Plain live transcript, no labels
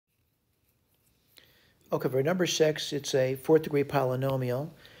Okay, for number 6, it's a fourth degree polynomial.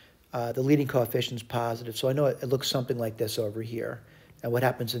 The leading coefficient is positive, so I know it looks something like this over here. And what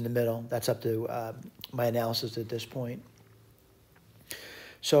happens in the middle, that's up to my analysis at this point.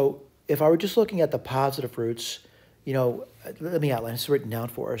 So if I were just looking at the positive roots, you know, let me outline. It's written down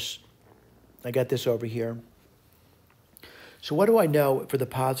for us. I got this over here. So what do I know for the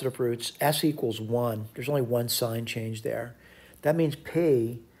positive roots? S equals 1. There's only one sign change there. That means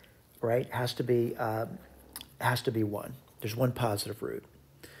P, right, has to be 1. There's one positive root.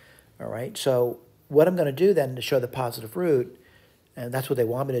 All right, so what I'm going to do then to show the positive root, and that's what they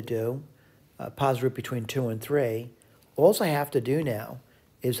want me to do, positive root between 2 and 3, all I have to do now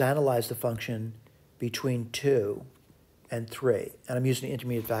is analyze the function between 2 and 3. And I'm using the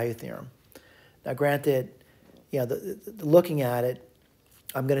intermediate value theorem. Now, granted, you know, looking at it,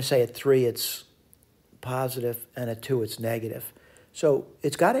 I'm going to say at 3 it's positive and at 2 it's negative. So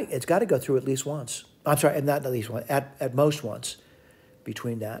it's got to go through at least once. I'm sorry, not at least once, at most once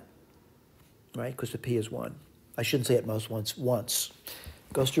between that, right? Because the P is 1. I shouldn't say at most once.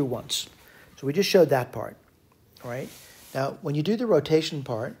 It goes through once. So we just showed that part, all right? Now, when you do the rotation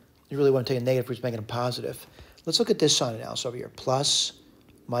part, you really want to take a negative root, making a positive. Let's look at this sign analysis over here. Plus,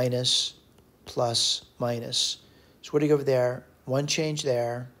 minus, plus, minus. So what do you go over there? One change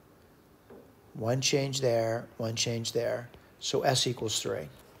there, one change there, one change there. So S equals 3. All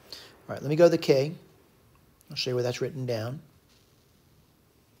right, let me go to the key. I'll show you where that's written down.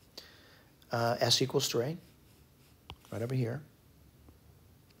 S equals 3, right over here.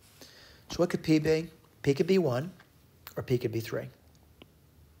 So what could P be? P could be 1, or P could be 3.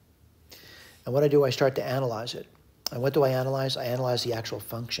 And what I do, I start to analyze it. And what do I analyze? I analyze the actual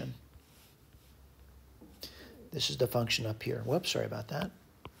function. This is the function up here. Whoops, sorry about that.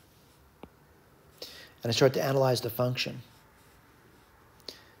 And I start to analyze the function.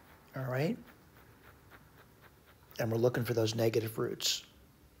 All right? And we're looking for those negative roots.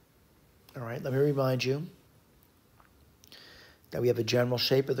 All right, let me remind you that we have a general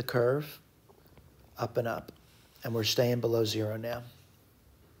shape of the curve, up and up, and we're staying below 0 now.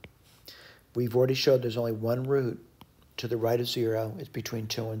 We've already showed there's only one root to the right of 0. It's between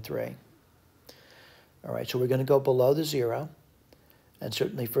 2 and 3. All right, so we're going to go below the 0, and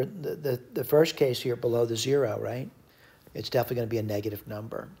certainly for the first case here, below the 0, right, it's definitely going to be a negative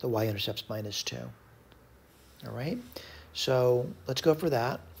number. The y-intercept's minus 2. All right, so let's go for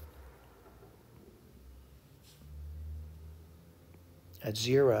that. At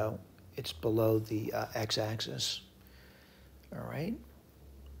 0, it's below the x-axis. All right,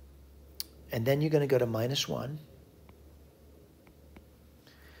 and then you're going to go to minus 1.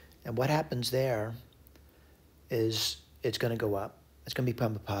 And what happens there is it's going to go up. It's going to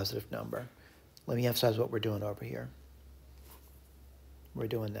become a positive number. Let me emphasize what we're doing over here. We're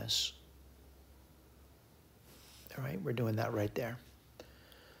doing this. All right, we're doing that right there.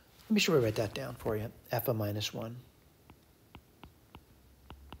 Let me sure we write that down for you. F of minus 1.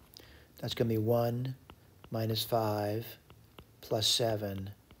 That's going to be 1 minus 5 plus 7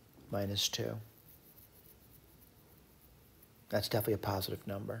 minus 2. That's definitely a positive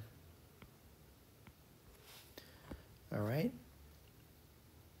number. All right.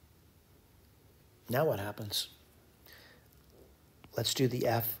 Now what happens? Let's do the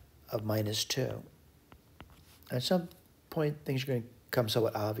F of minus 2. At some point, things are going to become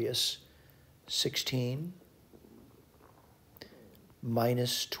somewhat obvious. 16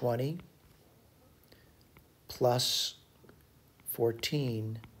 minus 20 plus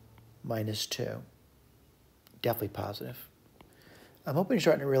 14 minus 2. Definitely positive. I'm hoping you're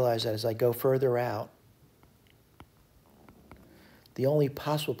starting to realize that as I go further out, the only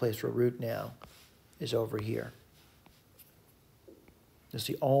possible place for a root now is over here. It's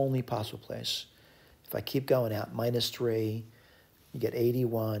the only possible place. If I keep going out, minus 3, you get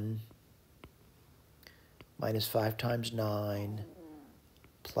 81, minus 5 times 9,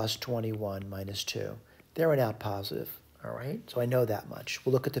 plus 21, minus 2. They're an out positive, all right? So I know that much.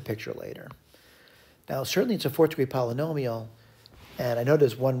 We'll look at the picture later. Now, certainly it's a fourth degree polynomial, and I know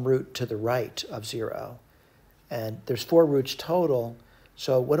there's one root to the right of 0, and there's 4 roots total.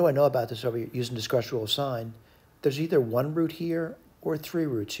 So what do I know about this over here using discrete rule of sign? There's either one root here or 3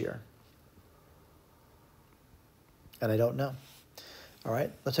 roots here. And I don't know. All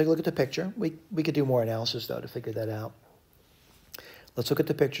right, let's take a look at the picture. We could do more analysis, though, to figure that out. Let's look at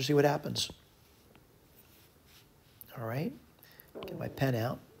the picture, see what happens. All right, get my pen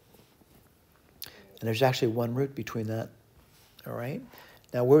out. And there's actually one root between that. All right,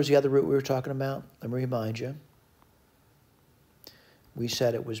 now where's the other root we were talking about? Let me remind you. We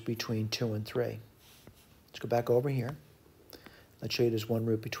said it was between 2 and 3. Let's go back over here. Let's show you there's one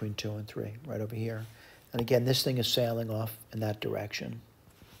root between 2 and 3, right over here. And again, this thing is sailing off in that direction.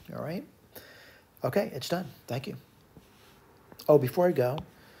 All right? Okay, it's done. Thank you. Oh, before I go,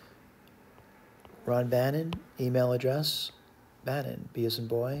 Ron Bannon, email address, Bannon, B as in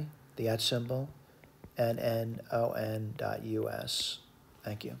boy, the @ symbol, NNON.US.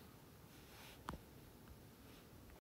 Thank you.